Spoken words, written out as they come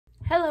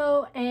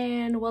Hello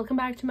and welcome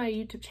back to my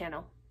YouTube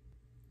channel.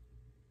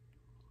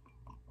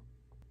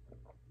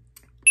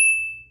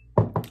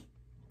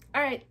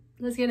 Alright,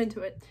 let's get into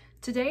it.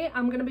 Today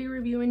I'm going to be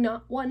reviewing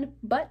not one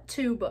but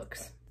two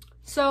books.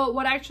 So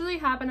what actually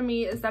happened to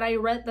me is that I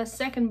read the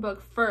second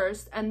book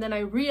first and then I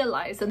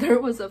realized that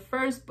there was a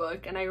first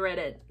book and I read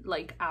it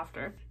like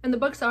after. And the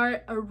books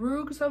are A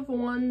Rogues of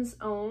One's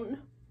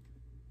Own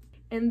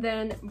and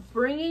then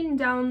Bringing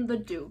Down the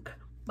Duke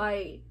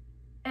by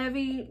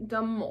Evie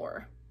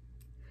Dunmore.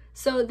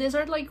 So these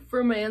are like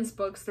romance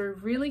books. They're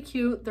really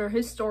cute, they're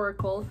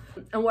historical,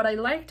 and what I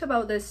liked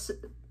about this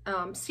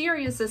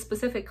series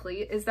specifically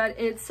is that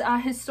it's a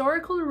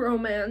historical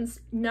romance,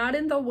 not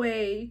in the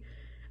way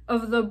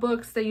of the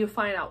books that you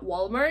find at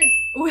Walmart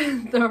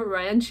with the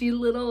ranchy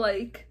little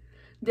like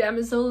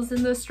damsels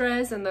in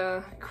distress and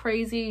the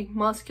crazy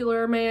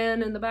muscular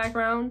man in the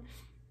background.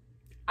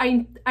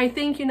 I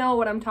think you know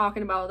what I'm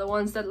talking about, the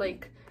ones that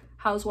like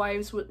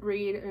housewives would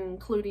read,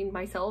 including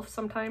myself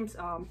sometimes.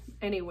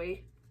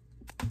 Anyway,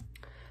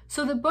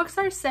 so the books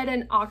are set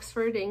in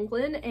Oxford,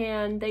 England,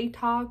 and they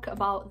talk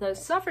about the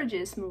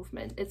suffragist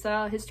movement. It's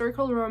a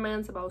historical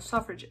romance about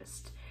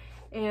suffragists.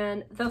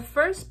 And the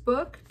first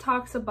book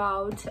talks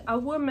about a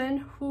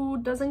woman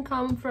who doesn't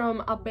come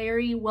from a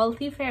very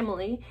wealthy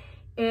family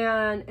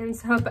and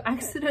ends up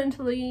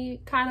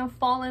accidentally kind of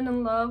falling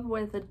in love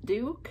with a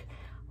duke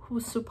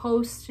who's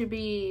supposed to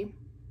be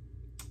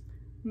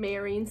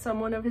marrying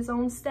someone of his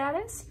own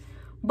status.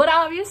 But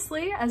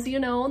obviously, as you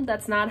know,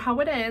 that's not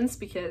how it ends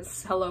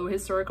because, hello,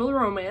 historical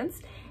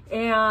romance.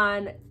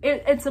 And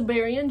it's a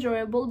very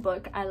enjoyable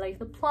book. I like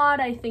the plot.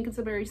 I think it's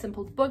a very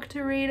simple book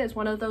to read. It's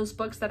one of those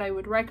books that I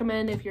would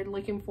recommend if you're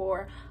looking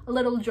for a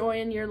little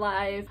joy in your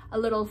life, a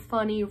little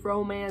funny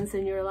romance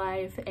in your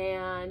life,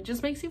 and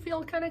just makes you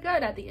feel kind of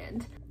good at the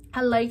end.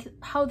 I like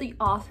how the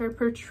author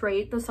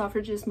portrayed the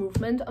suffragist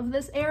movement of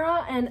this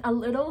era and a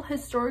little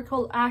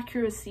historical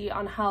accuracy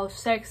on how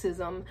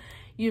sexism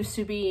used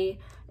to be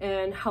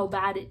and how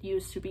bad it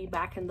used to be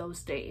back in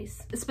those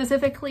days.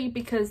 Specifically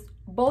because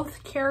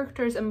both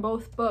characters in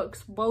both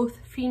books,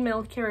 both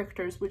female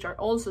characters, which are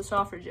also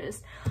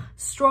suffragists,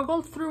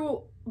 struggled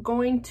through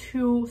going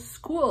to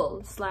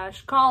school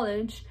 /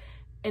 college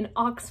in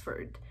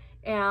Oxford,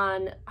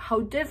 and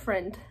how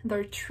different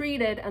they're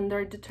treated and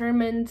they're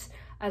determined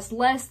as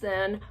less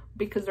than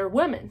because they're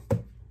women,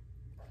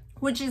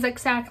 which is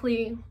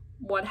exactly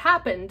what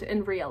happened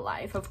in real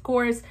life. Of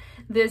course,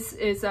 this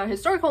is a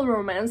historical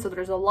romance, so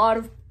there's a lot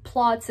of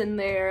plots in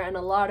there and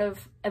a lot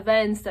of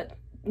events that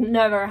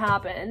never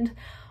happened,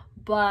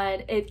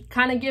 but it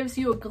kind of gives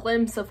you a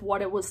glimpse of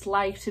what it was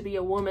like to be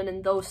a woman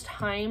in those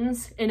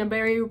times in a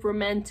very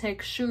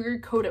romantic,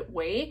 sugar-coated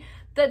way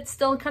that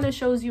still kind of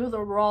shows you the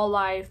raw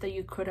life that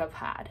you could have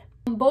had.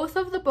 Both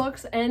of the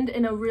books end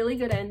in a really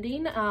good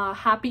ending,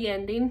 happy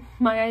ending,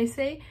 might I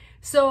say.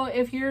 So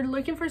if you're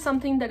looking for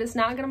something that is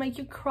not gonna make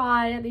you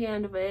cry at the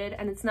end of it,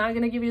 and it's not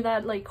gonna give you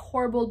that like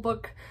horrible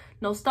book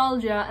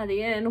nostalgia at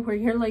the end where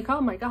you're like,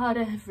 oh my god,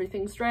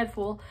 everything's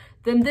dreadful,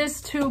 then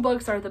these two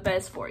books are the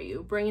best for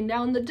you. Bringing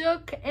Down the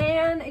Duke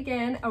and,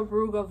 again, A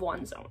Rogue of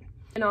One's Own.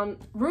 And on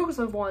Rogues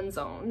of One's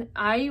Own,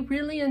 I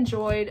really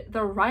enjoyed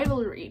the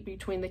rivalry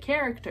between the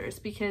characters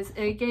because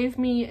it gave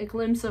me a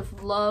glimpse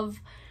of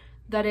love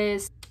that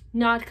is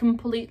not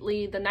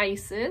completely the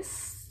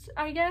nicest,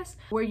 I guess,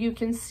 where you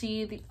can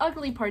see the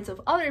ugly parts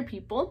of other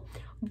people,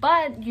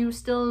 but you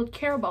still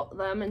care about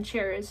them and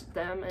cherish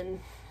them and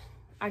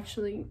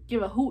actually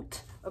give a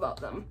hoot about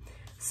them.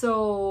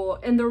 So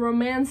in the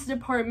romance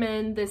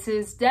department, this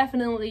is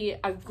definitely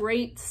a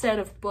great set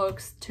of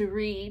books to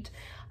read.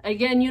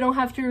 Again, you don't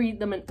have to read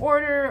them in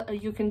order.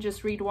 You can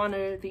just read one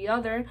or the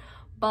other,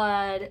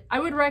 but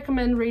I would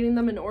recommend reading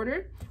them in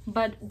order.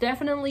 But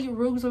definitely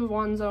Rogues of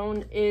One's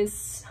Own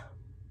is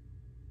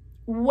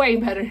way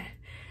better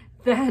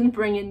than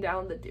Bringing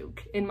Down the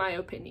Duke, in my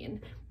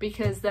opinion,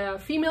 because the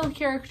female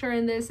character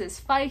in this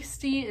is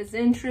feisty, is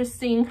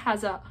interesting,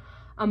 has a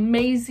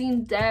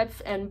amazing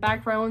depth and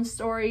background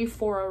story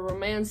for a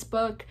romance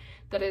book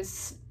that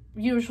is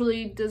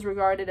usually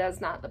disregarded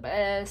as not the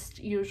best.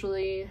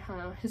 Usually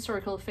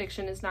historical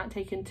fiction is not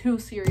taken too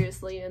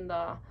seriously in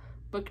the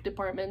book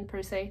department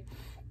per se,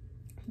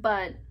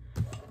 but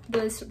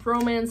this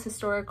romance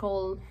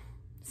historical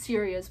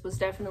series was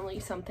definitely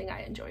something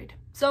I enjoyed,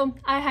 so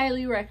I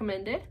highly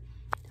recommend it.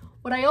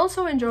 What I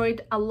also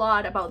enjoyed a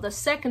lot about the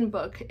second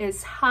book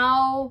is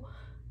how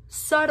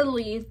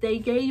subtly they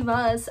gave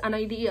us an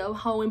idea of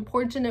how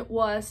important it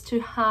was to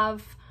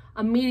have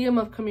a medium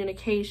of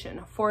communication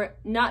for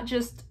not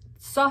just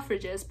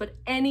suffragists but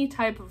any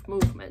type of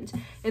movement.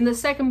 In the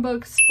second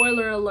book,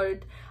 spoiler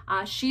alert,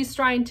 she's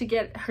trying to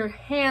get her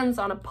hands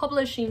on a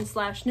publishing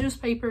 /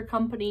 newspaper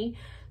company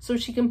so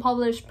she can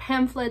publish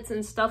pamphlets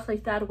and stuff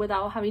like that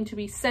without having to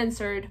be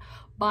censored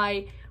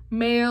by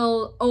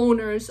male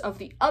owners of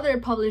the other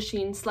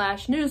publishing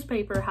 /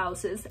 newspaper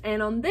houses.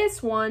 And on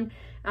this one,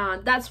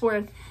 That's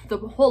where the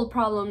whole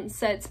problem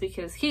sets,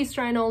 because he's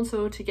trying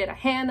also to get a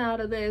hand out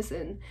of this,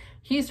 and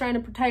he's trying to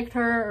protect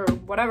her or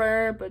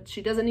whatever, but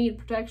she doesn't need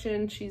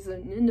protection. She's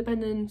an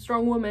independent,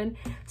 strong woman.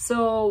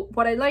 So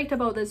what I liked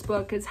about this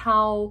book is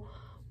how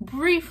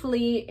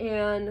briefly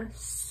and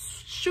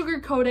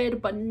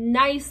sugar-coated but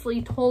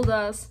nicely told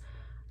us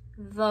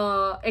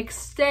the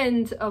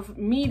extent of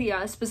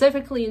media,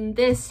 specifically in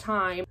this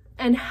time,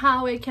 and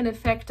how it can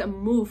affect a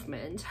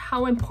movement,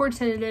 how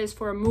important it is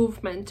for a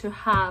movement to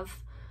have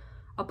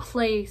a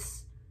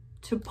place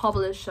to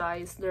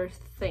publicize their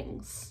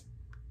things,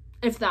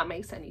 if that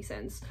makes any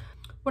sense.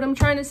 What I'm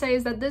trying to say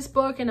is that this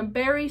book, in a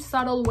very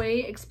subtle way,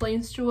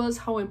 explains to us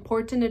how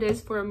important it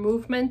is for a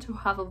movement to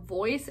have a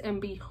voice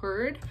and be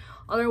heard.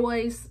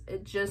 Otherwise,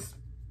 it just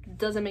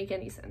doesn't make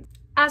any sense.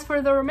 As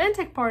for the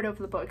romantic part of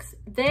the books,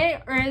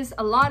 there is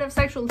a lot of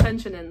sexual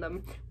tension in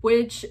them,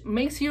 which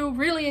makes you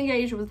really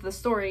engage with the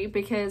story,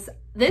 because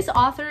this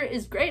author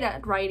is great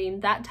at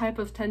writing that type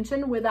of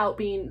tension without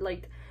being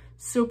like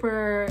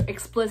super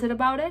explicit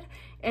about it,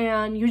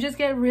 and you just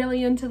get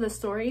really into the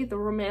story, the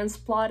romance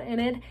plot in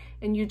it,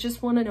 and you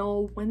just want to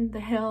know when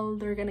the hell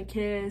they're gonna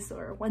kiss,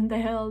 or when the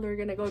hell they're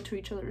gonna go to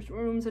each other's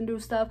rooms and do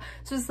stuff.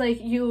 So it's like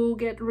you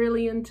get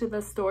really into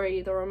the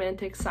story, the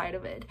romantic side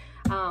of it,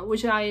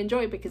 which I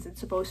enjoy, because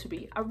it's supposed to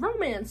be a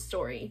romance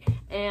story,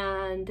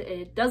 and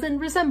it doesn't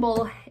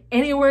resemble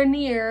anywhere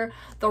near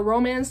the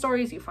romance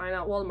stories you find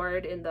at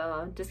Walmart in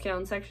the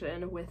discount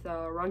section with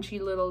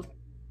raunchy little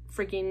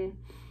freaking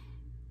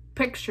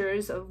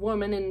pictures of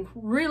women in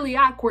really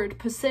awkward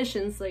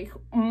positions. Like,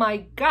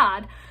 my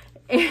god.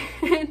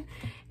 And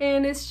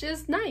it's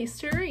just nice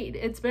to read.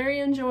 It's very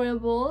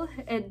enjoyable.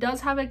 It does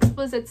have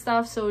explicit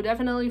stuff, so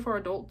definitely for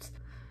adults.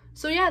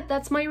 So yeah,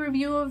 that's my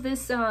review of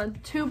this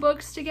 2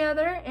 books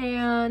together,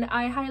 and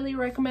I highly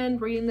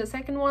recommend reading the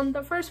second one.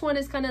 The first one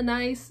is kind of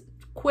nice,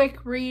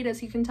 quick read.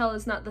 As you can tell,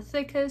 it's not the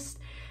thickest.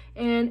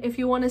 And if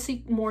you want to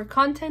see more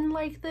content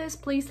like this,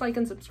 please like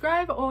and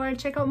subscribe, or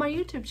check out my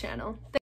YouTube channel.